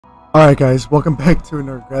Alright guys, welcome back to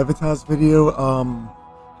another Gravitas video.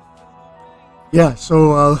 Yeah,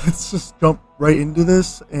 so let's just jump right into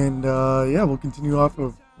this, and yeah, we'll continue off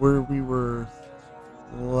of where we were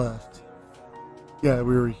left. Yeah,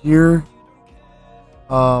 we were here.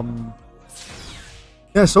 Yeah,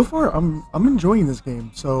 so far I'm enjoying this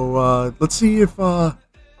game. So let's see if I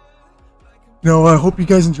hope you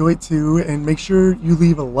guys enjoy it too, and make sure you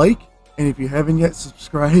leave a like, and if you haven't yet,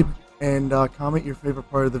 subscribe. And comment your favorite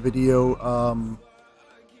part of the video.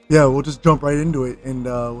 Yeah, we'll just jump right into it, and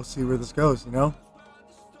we'll see where this goes, you know?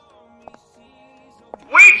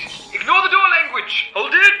 Wait! Ignore the door language!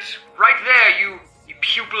 Hold it! Right there, you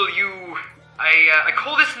pupil, you... I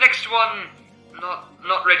call this next one...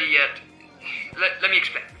 Not ready yet. Let me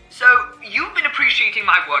explain. So, you've been appreciating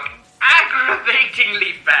my work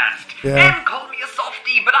aggravatingly fast. Yeah. And call me a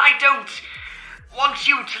softie, but I don't want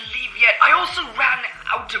you to leave yet. I also ran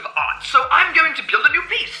out of art, so I'm going to build a new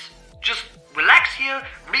piece. Just relax here,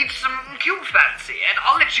 read some cube fancy, and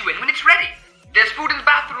I'll let you in when it's ready. There's food in the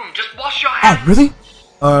bathroom, just wash your hands. Oh, really?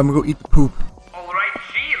 I'm gonna go eat the poop. Alright,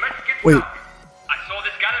 see, let's get Wait. started. I saw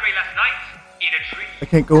this gallery last night, in a tree. I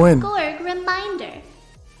can't go in. Gorg reminder.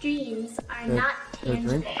 Dreams are not Can I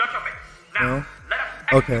drink? tangible. Shut up, Now, No? let us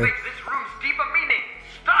Okay. activate this room's deeper meaning.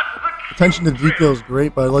 Start the Attention to cube drill. detail is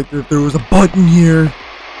great, but I like if there was a button here.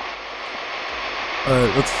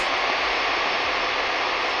 Alright, let's...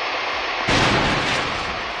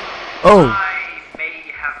 Oh, I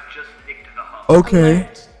may have just nicked the hull. okay.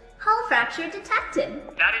 Alert. Hull fracture detected.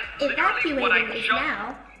 That is literally what I Evacuating is just...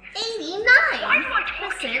 now Why do I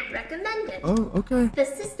talk to you? 89% recommended. Oh, okay. The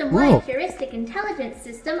system-wide Cool. heuristic intelligence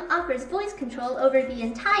system offers voice control over the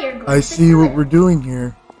entire Gorg I see what facility. we're doing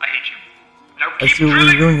here. I hate you. Now I keep see what we're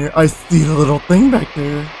drilling. doing here. I see the little thing back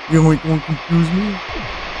there. You won't confuse me.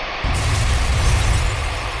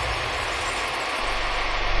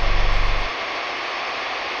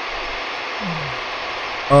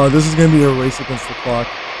 Oh, this is gonna be a race against the clock.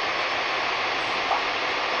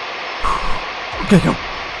 Okay, go.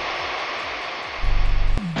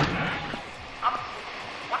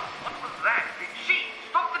 What was that? She,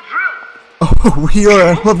 stop the drill. Oh, we are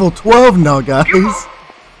at level 12 now, guys.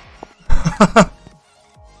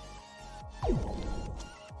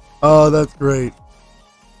 Oh, that's great.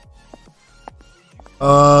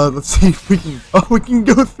 Let's see if we can. Oh, we can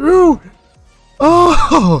go through.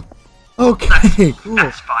 Oh, okay, cool.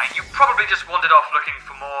 That's fine. You probably just wandered off looking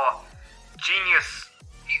for more genius.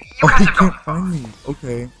 You Oh, guys he have gone can't far. find me.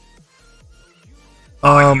 Okay.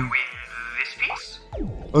 Are you in this piece?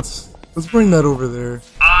 Let's bring that over there.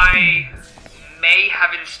 I may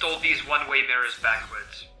have installed these one-way mirrors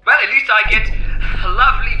backwards. Well, at least I get a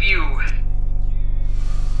lovely view.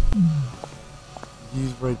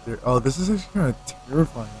 He's right there. Oh, this is actually kind of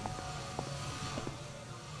terrifying.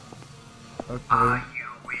 Okay. Are you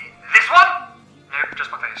in this one? No,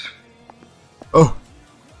 just my face. Oh.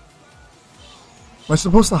 Am I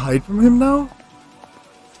supposed to hide from him now?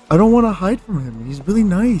 I don't want to hide from him. He's really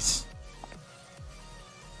nice.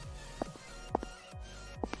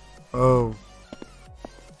 Oh.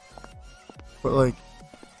 But like,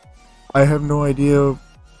 I have no idea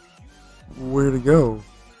where to go.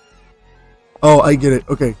 Oh, I get it.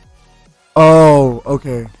 Okay. Oh,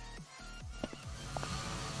 okay.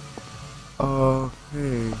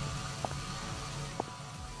 Okay.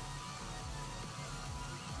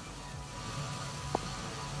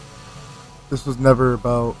 This was never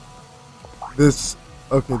about this.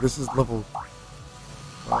 Okay, this is level.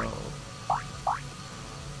 Can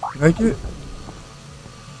I get?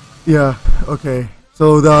 Yeah. Okay.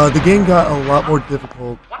 So the game got a lot more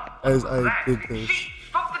difficult as I did this, She,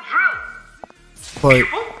 stop the drill. but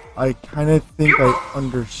Pupil? I kind of think I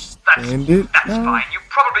understand it That's now. fine. You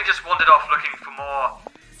probably just wandered off looking for more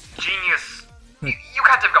genius. You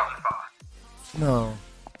can't have gotten far. No.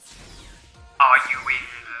 Are you in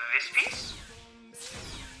this piece?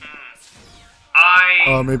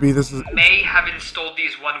 I Maybe this is. may have installed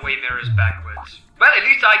these one-way mirrors backwards. Well, at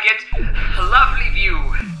least I get a lovely view.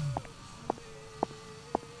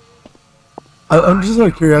 I'm just out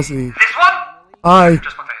of curiosity. This one? Hi.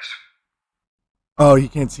 Just my face. Oh, he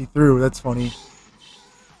can't see through. That's funny.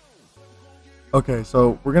 Okay,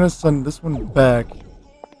 so we're gonna send this one back,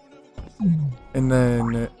 and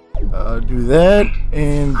then do that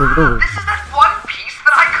and bring it over. This is that one piece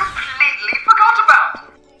that I completely forgot about.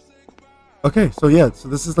 Okay, so yeah, so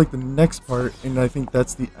this is like the next part, and I think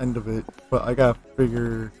that's the end of it. But I gotta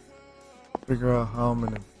figure out how I'm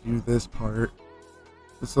gonna do this part.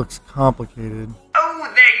 This looks complicated.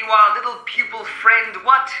 Oh, there you are, little pupil friend.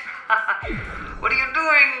 What? What are you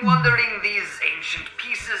doing wandering these ancient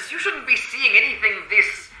pieces? You shouldn't be seeing anything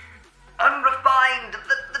this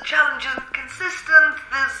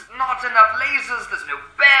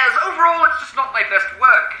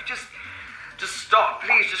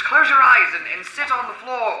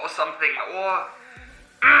something,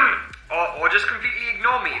 or just completely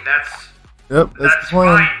ignore me. That's the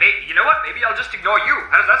plan. Fine. Maybe, you know what? Maybe I'll just ignore you.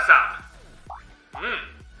 How does that sound?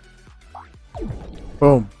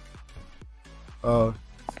 Boom. Oh,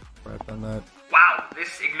 crap on that. Wow,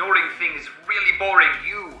 this ignoring thing is really boring.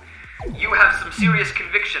 You have some serious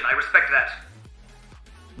conviction. I respect that.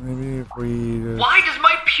 Maybe if we... Why does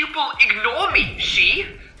my pupil ignore me? She?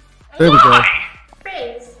 There we go.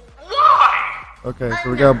 Phrase. Why? Okay, so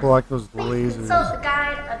we gotta block those Please lasers. consult the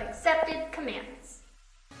guide of accepted commands.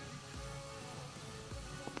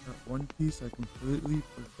 That one piece I completely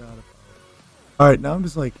forgot about. Alright, now I'm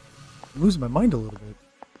just like losing my mind a little bit.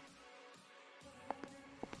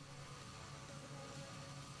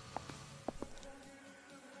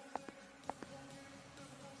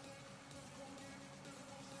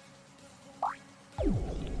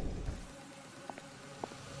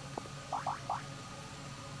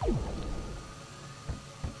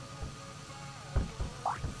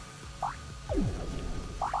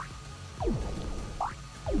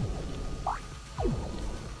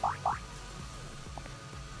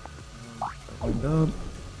 Wind up.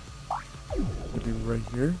 Maybe right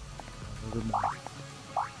here. A little bit more.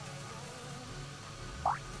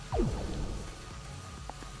 I'm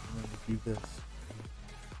gonna do this.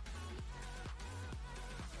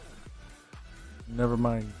 Never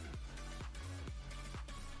mind.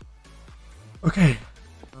 Okay.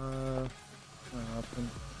 Option.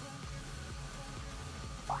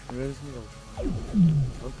 Maybe I just need a...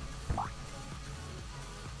 Okay.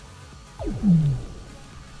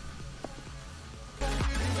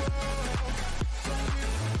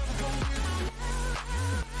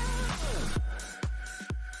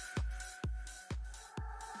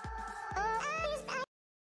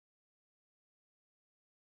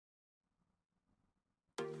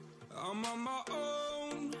 I'm on my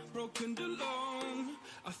own, broken alone.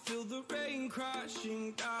 I feel the rain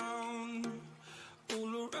crashing down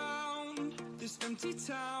all around this empty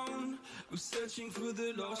town. I'm searching for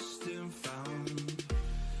the lost and found,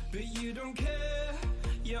 but you don't care,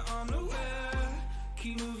 you're unaware.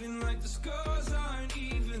 Keep moving like the scars aren't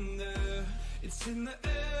even there. It's in the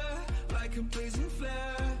air like a blazing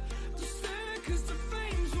flare. Just stare 'cause the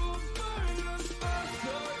flames will burn us. I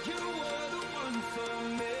thought you were the one for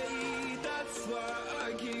me. That's why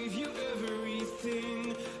I gave you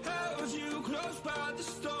everything. Held you close by the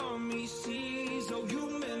stormy seas. Oh,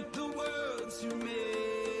 you meant the world to me.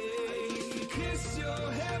 I used to kiss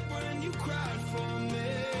your head when you cried for me.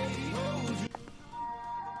 Hold you.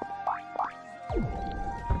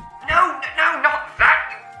 No, not that.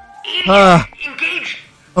 Idiot. Engage.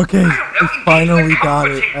 Okay, we finally got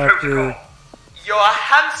it Comforting after protocol. You're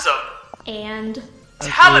handsome, And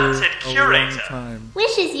talented a long curator. time.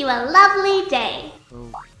 wishes you a lovely day. So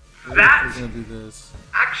That- we're gonna do this.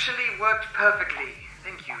 Actually worked perfectly.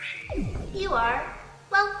 Thank you, she. You are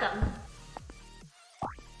welcome.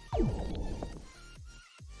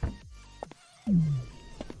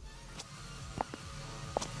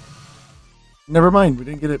 Never mind, we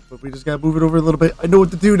didn't get it, but we just gotta move it over a little bit. I know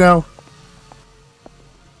what to do now.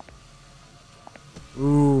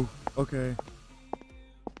 Ooh, okay.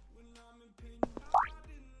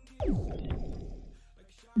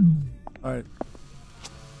 Alright.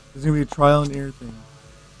 There's gonna be a trial and error thing.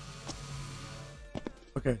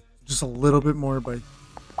 Okay, just a little bit more, but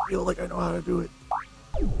I feel like I know how to do it.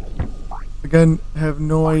 Again, I have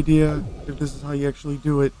no idea if this is how you actually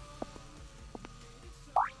do it.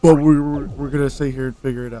 But we're gonna stay here and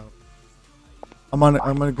figure it out. I'm on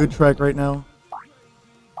a good track right now.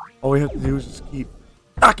 All we have to do is just keep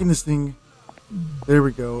knocking this thing. There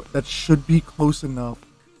we go. That should be close enough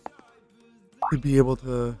to be able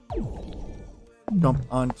to jump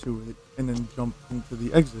onto it and then jump into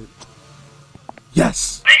the exit.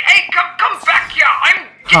 Yes! Hey, come back here! I'm...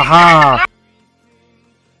 Haha!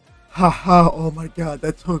 Haha! Oh my god,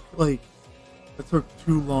 that took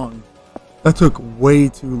too long. That took way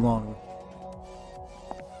too long.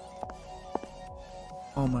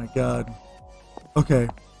 Oh my god. Okay,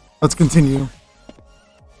 let's continue.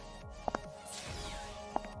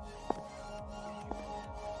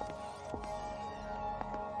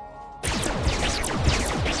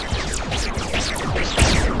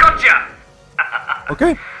 Gotcha!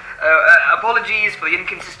 Okay. Apologies for the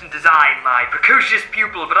inconsistent design, my precocious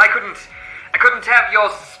pupil, but I couldn't have your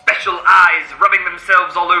special eyes rubbing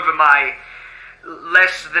themselves all over my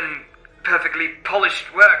less than perfectly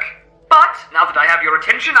polished work. But, now that I have your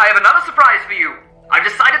attention, I have another surprise for you. I've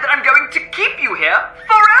decided that I'm going to keep you here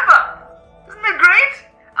forever! Isn't that great?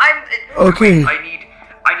 Okay. Wait,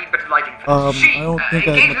 I need better lighting for this. I don't think I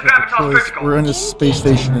engage have the much of a Gravitas choice. protocol. We're in a space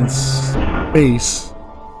station in space.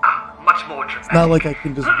 Ah, not like I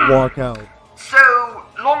can just walk out. So,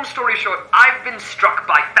 long story short, I've been struck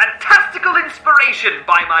by fantastical inspiration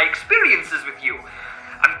by my experiences with you.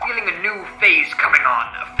 I'm feeling a new phase coming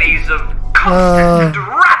on, a phase of constant and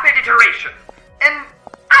rapid iteration. An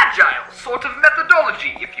agile sort of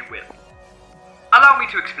methodology, if you will. Allow me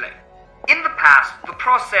to explain. In the past, the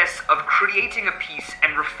process of creating a piece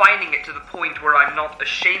and refining it to the point where I'm not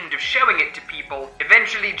ashamed of showing it to people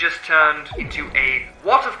eventually just turned into a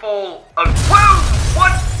waterfall of... Whoa!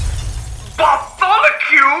 What?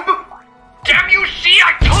 Bartholocube? Damn you, see,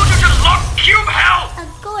 I told you to lock Cube Hell! A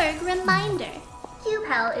Gorg reminder. Cube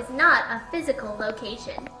Hell is not a physical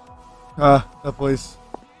location. That place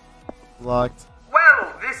locked.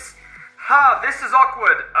 Well, this is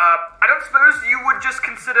awkward. I don't suppose you would just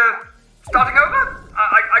consider starting over?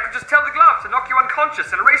 I could just tell the glove to knock you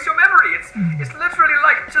unconscious and erase your memory. It's literally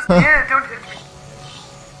like, just, yeah, don't...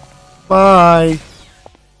 Bye.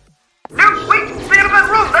 No, wait, stay out of that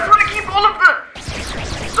room! That's where I keep all of the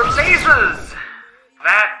lasers!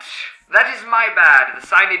 That is my bad. The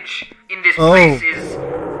signage in this place is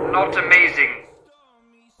not amazing.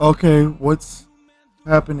 Okay, what's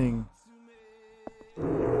happening? Do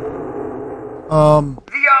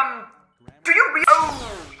you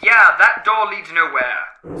oh, yeah, that door leads nowhere.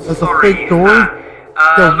 That's Sorry. a fake door?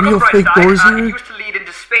 The look real up right fake side. doors It here? used to lead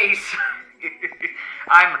into space.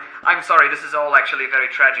 I'm sorry, this is all actually very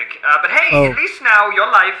tragic. But hey, at least now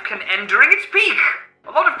your life can end during its peak.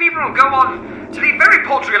 A lot of people go on to lead very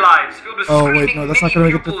paltry lives, filled with screaming no, that's not gonna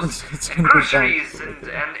make a pupils, difference. It's gonna go down. groceries,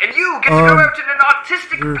 and you get to go out in an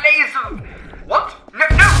artistic blaze of... What? No,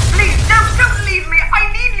 please, don't leave me! I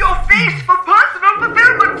need your face for personal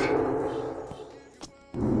fulfillment!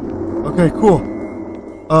 Okay, cool.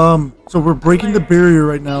 So we're breaking the barrier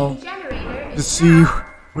right now to see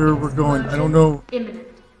where we're going. I don't know. Imminent.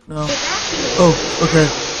 No. Oh, okay.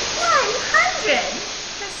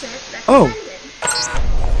 100%. Oh.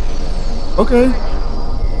 Okay.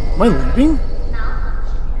 Am I leaving?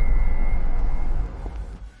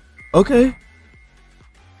 Okay.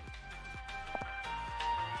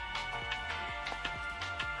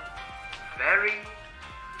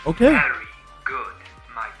 Okay. Very good,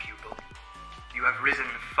 my pupil. You have risen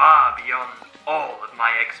far beyond all of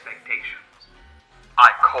my expectations. I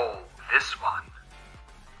call this one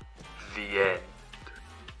the end.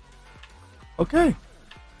 Okay.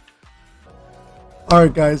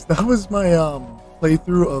 Alright guys, that was my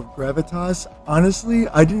playthrough of Gravitas. Honestly,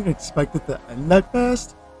 I didn't expect it to end that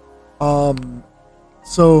fast.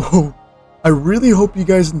 So I really hope you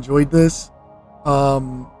guys enjoyed this.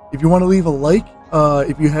 If you want to leave a like,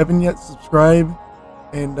 if you haven't yet, subscribe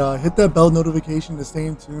and hit that bell notification to stay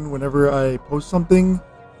in tune whenever I post something.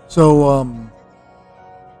 So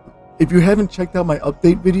if you haven't checked out my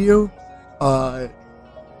update video,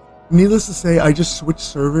 needless to say, I just switched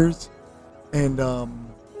servers. And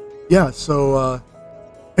yeah, so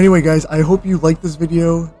anyway guys, I hope you liked this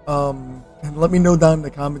video, and let me know down in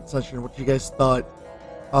the comment section what you guys thought.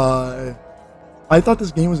 I thought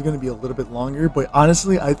this game was going to be a little bit longer, but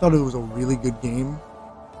honestly I thought it was a really good game.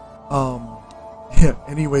 Yeah,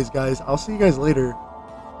 anyways guys, I'll see you guys later.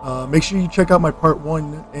 Make sure you check out my part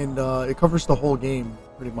 1, and it covers the whole game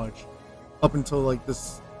pretty much up until like the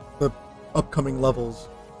upcoming levels.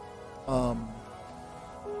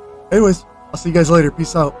 Anyways, I'll see you guys later.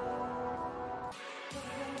 Peace out.